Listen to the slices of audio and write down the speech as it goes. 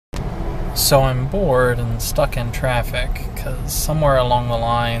So I'm bored and stuck in traffic because somewhere along the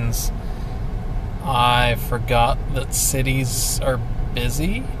lines I forgot that cities are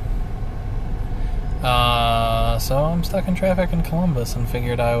busy. So I'm stuck in traffic in Columbus and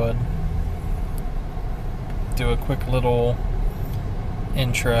figured I would do a quick little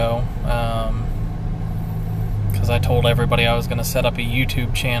intro because I told everybody I was going to set up a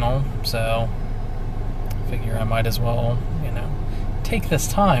YouTube channel, so I figure I might as well, take this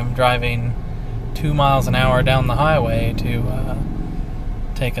time driving 2 miles an hour down the highway to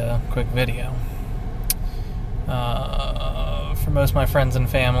take a quick video. For most of my friends and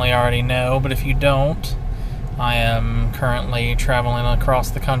family, I already know, but if you don't, I am currently traveling across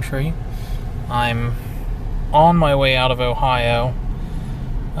the country. I'm on my way out of Ohio,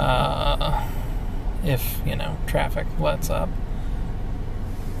 if, traffic lets up.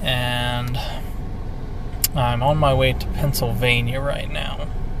 And I'm on my way to Pennsylvania right now,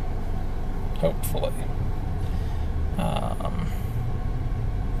 hopefully.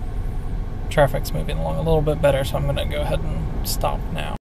 Traffic's moving along a little bit better, so I'm going to go ahead and stop now.